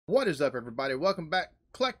What is up, everybody? Welcome back,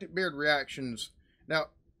 Eclectic Beard Reactions. Now,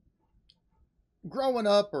 growing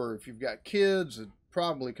up, or if you've got kids, it's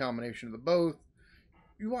probably a combination of the both.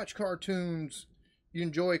 You watch cartoons, you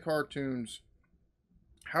enjoy cartoons.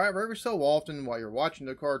 However, every so often, while you're watching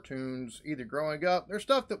the cartoons, either growing up, there's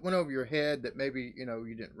stuff that went over your head that maybe,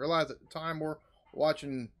 you didn't realize at the time, or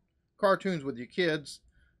watching cartoons with your kids.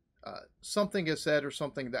 Something is said or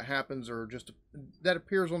something that happens or just that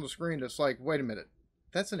appears on the screen that's like, wait a minute,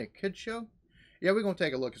 that's in a kid's show? Yeah, we're going to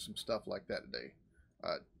take a look at some stuff like that today.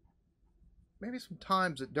 Maybe some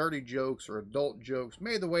times that dirty jokes or adult jokes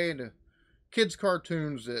made the way into kids'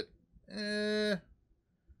 cartoons that,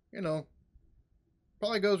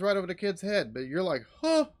 probably goes right over the kid's head. But you're like,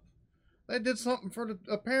 huh, they did something for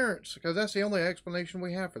the parents, because that's the only explanation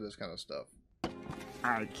we have for this kind of stuff.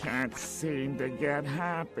 I can't seem to get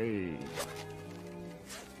happy.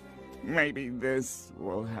 Maybe this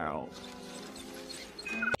will help.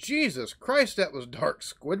 Jesus Christ, that was dark,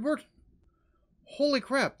 Squidward. Holy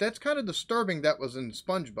crap, that's kind of disturbing that was in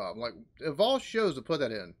SpongeBob. Like, of all shows to put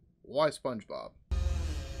that in, why SpongeBob?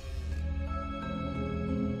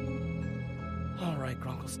 Alright,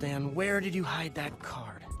 Grunkle Stan, where did you hide that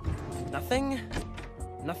card? Nothing?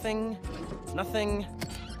 Nothing? Nothing?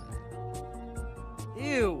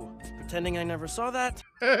 Ew! Pretending I never saw that?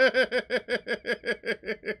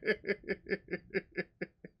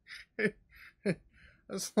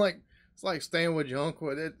 It's like staying with your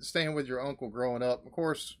uncle growing up. Of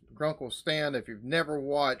course, Grunkle Stan, if you've never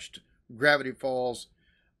watched Gravity Falls,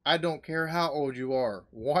 I don't care how old you are,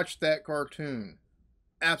 watch that cartoon.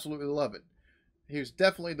 Absolutely love it. He was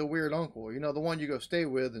definitely the weird uncle, the one you go stay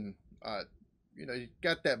with, and you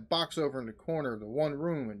got that box over in the corner, the one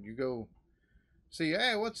room, and you go see,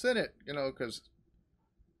 hey, what's in it? Because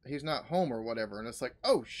he's not home or whatever, and it's like,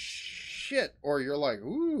 oh shit, or you're like,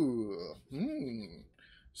 ooh,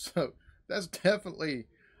 So that's definitely,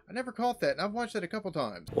 I never caught that, and I've watched it a couple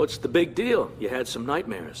times. What's the big deal? You had some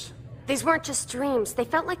nightmares. These weren't just dreams. They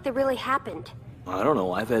felt like they really happened. I don't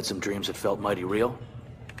know. I've had some dreams that felt mighty real.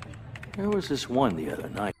 There was this one the other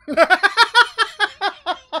night.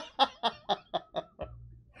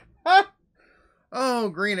 Oh,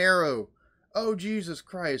 Green Arrow. Oh, Jesus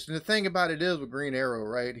Christ. And the thing about it is with Green Arrow,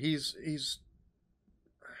 right? He's...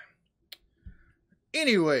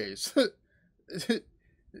 Anyways.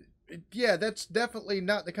 Yeah, that's definitely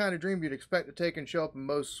not the kind of dream you'd expect to take and show up in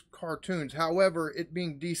most cartoons. However, it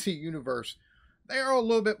being DC Universe, they are a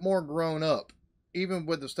little bit more grown up, even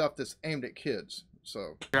with the stuff that's aimed at kids.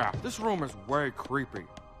 So yeah, this room is way creepy.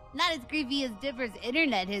 Not as creepy as Dipper's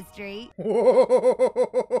internet history.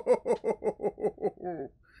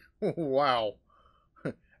 Wow.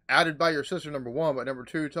 Outed by your sister, number one, but number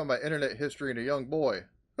two, talking about internet history and a young boy.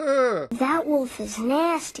 That wolf is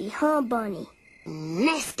nasty, huh, Bunny?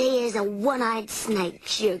 Nasty as a one-eyed snake,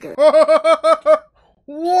 sugar.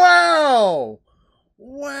 Wow!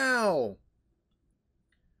 Wow!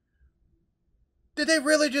 Did they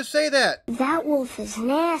really just say that? That wolf is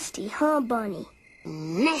nasty, huh, Bunny?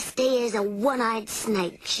 Nasty as a one-eyed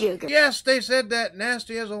snake, sugar. Yes, they said that.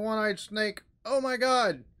 Nasty as a one-eyed snake. Oh my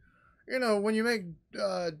God. When you make,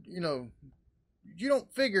 you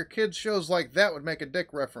don't figure kids shows like that would make a dick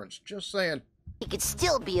reference. Just saying. He could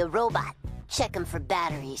still be a robot. Check him for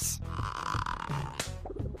batteries.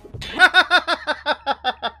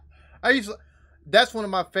 That's one of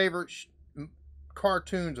my favorite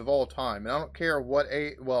cartoons of all time, and I don't care what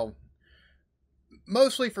age. Well,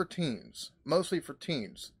 mostly for teens.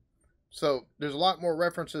 So there's a lot more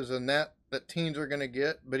references in that teens are gonna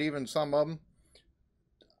get, but even some of them,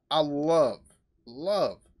 I love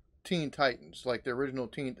Teen Titans, like the original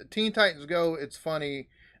Teen Titans Go. It's funny.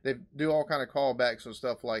 They do all kind of callbacks and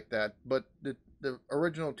stuff like that, but the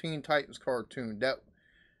original Teen Titans cartoon, that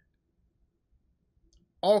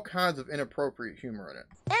all kinds of inappropriate humor in it.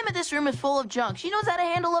 Emma, this room is full of junk. She knows how to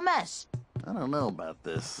handle a mess. I don't know about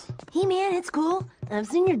this. Hey man, it's cool. I've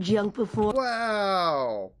seen your junk before.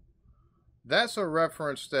 Wow. That's a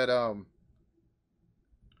reference that,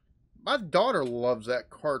 my daughter loves that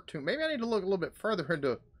cartoon. Maybe I need to look a little bit further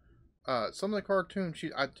into some of the cartoons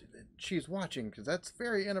she's watching, because that's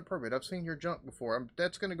very inappropriate. I've seen your junk before.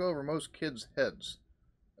 That's going to go over most kids' heads.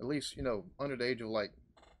 At least, under the age of like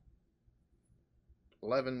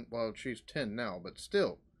 11. Well, she's 10 now, but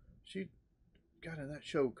still. She got in that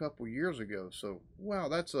show a couple years ago. So, wow,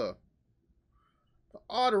 that's an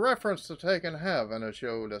odd reference to take and have in a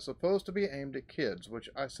show that's supposed to be aimed at kids. Which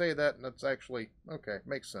I say that, and that's actually, okay,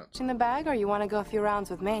 makes sense. In the bag, or you want to go a few rounds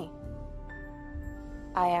with me?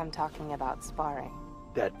 I am talking about sparring.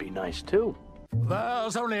 That'd be nice too.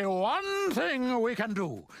 There's only one thing we can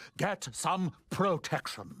do. Get some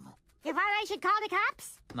protection. You thought I should call the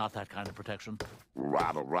cops? Not that kind of protection.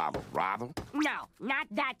 Rattle, rattle, rattle. No, not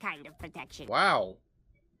that kind of protection. Wow.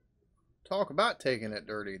 Talk about taking it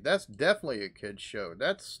dirty. That's definitely a kid's show.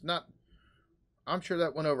 That's not... I'm sure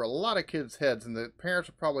that went over a lot of kids' heads, and the parents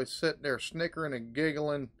are probably sitting there snickering and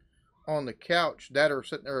giggling on the couch. That are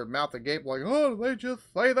sitting there with mouth agape like, oh, did they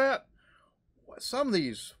just say that? Some of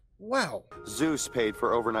these, wow. Zeus paid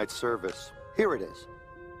for overnight service. Here it is.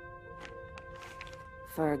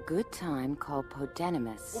 For a good time, call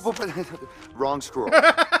Podenimus. Wrong scroll.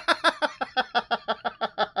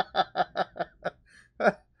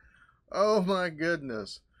 Oh my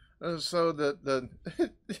goodness. So the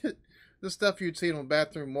the stuff you'd see on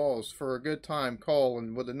bathroom walls, for a good time, call,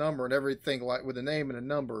 and with a number and everything, like with a name and a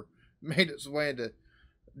number, made its way into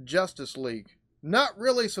Justice League. Not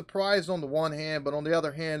really surprised on the one hand, but on the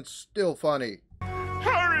other hand, still funny.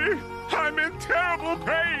 Hurry! I'm in terrible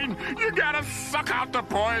pain! You gotta suck out the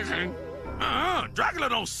poison! Dracula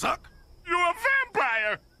don't suck. You're a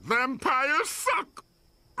vampire! Vampires suck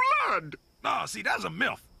blood! Nah, see, that's a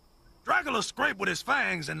myth. Dracula scrape with his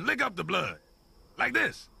fangs and lick up the blood. Like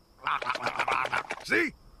this.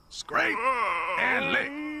 See? Scrape and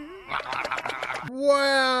lick.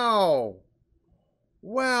 Wow!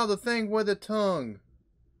 Wow, the thing with the tongue.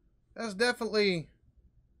 That's definitely...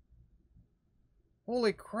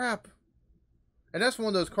 Holy crap. And that's one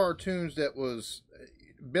of those cartoons that was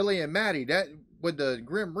Billy and Maddie, that with the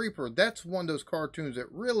Grim Reaper. That's one of those cartoons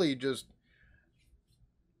that really just...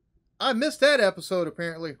 I missed that episode,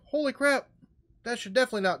 apparently. Holy crap. That should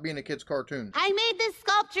definitely not be in a kid's cartoon. I made this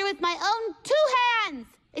sculpture with my own 2 hands.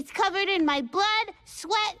 It's covered in my blood,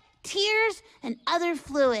 sweat, tears, and other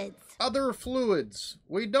fluids. Other fluids.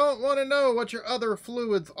 We don't want to know what your other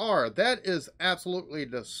fluids are. That is absolutely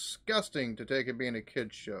disgusting to take it being a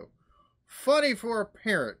kid's show. Funny for a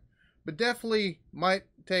parent, but definitely might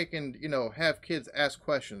take and, you know, have kids ask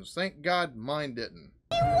questions. Thank God mine didn't.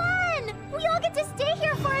 We won! We all get to stay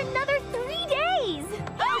here for another 3 days!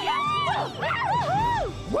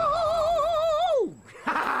 Whoa!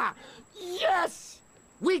 Yes!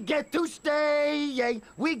 We get to stay! Yay!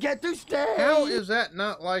 We get to stay! How is that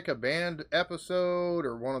not like a band episode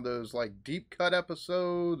or one of those like deep cut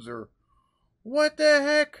episodes or what the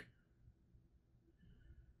heck?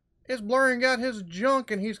 It's blurring out his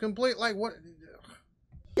junk and he's complete like what?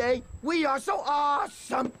 Yay! We are so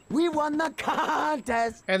awesome! We won the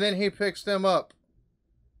contest! And then he picks them up.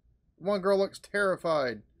 One girl looks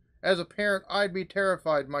terrified. As a parent, I'd be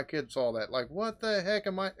terrified if my kid saw that. Like, what the heck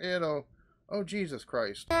am I, you know? Oh, Jesus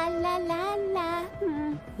Christ. La la la la.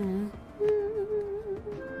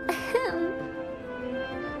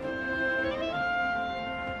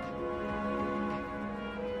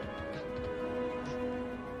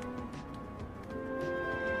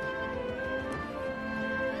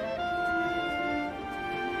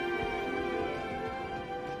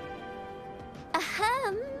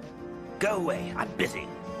 Go away, I'm busy.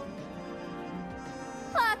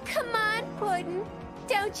 Oh, come on, Puddin'.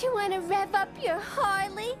 Don't you want to rev up your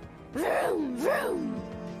Harley? Vroom, vroom.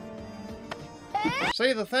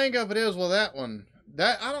 See, the thing of it is with that one,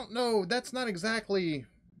 that, I don't know, that's not exactly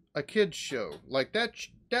a kid's show. Like,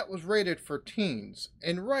 that was rated for teens,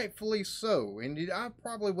 and rightfully so. And I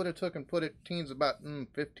probably would have took and put it teens about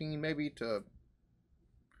 15 maybe to,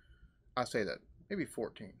 I say that, maybe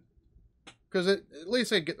 14. Because at least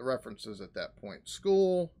they'd get the references at that point.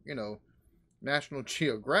 School, you know, National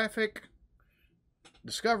Geographic,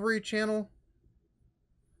 Discovery Channel.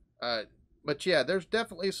 But yeah, there's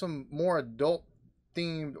definitely some more adult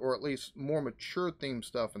themed, or at least more mature themed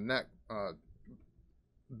stuff in that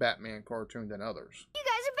Batman cartoon than others. You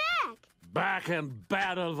guys are back! Back and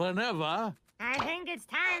better than ever. I think it's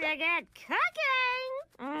time to get cooking!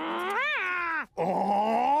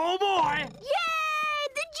 Oh boy! Yay!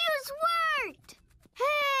 The juice worked!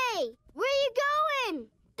 Hey! Where are you going?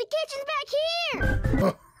 The kitchen's back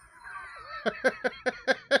here!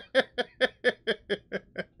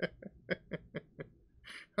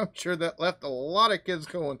 I'm sure that left a lot of kids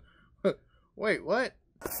going, wait, what?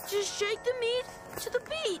 Just shake the meat to the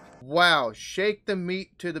beat. Wow, shake the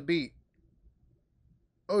meat to the beat.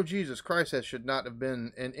 Oh, Jesus Christ, that should not have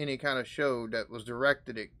been in any kind of show that was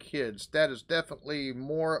directed at kids. That is definitely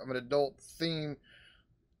more of an adult theme.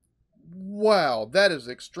 Wow, that is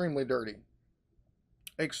extremely dirty.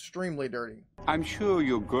 Extremely dirty. I'm sure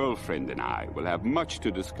your girlfriend and I will have much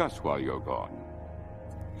to discuss while you're gone.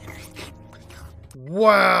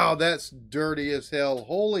 Wow, that's dirty as hell.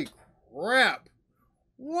 Holy crap.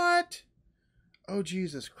 What? Oh,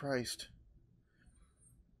 Jesus Christ.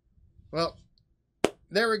 Well,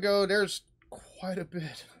 there we go. There's quite a bit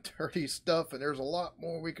of dirty stuff, and there's a lot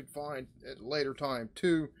more we could find at a later time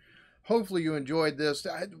too. Hopefully you enjoyed this.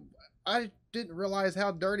 I didn't realize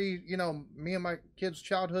how dirty, you know, me and my kids'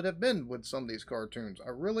 childhood have been with some of these cartoons. I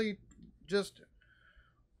really just,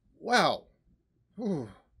 wow. Whew.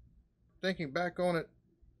 Thinking back on it,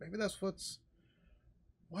 maybe that's what's,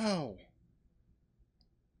 wow.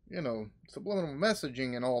 You know, subliminal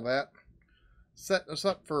messaging and all that. Setting us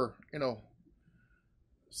up for, you know,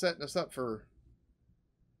 setting us up for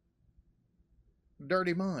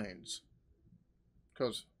dirty minds.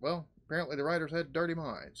 Because, well, apparently the writers had dirty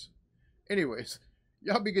minds. Anyways,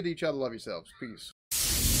 y'all be good to each other. Love yourselves. Peace.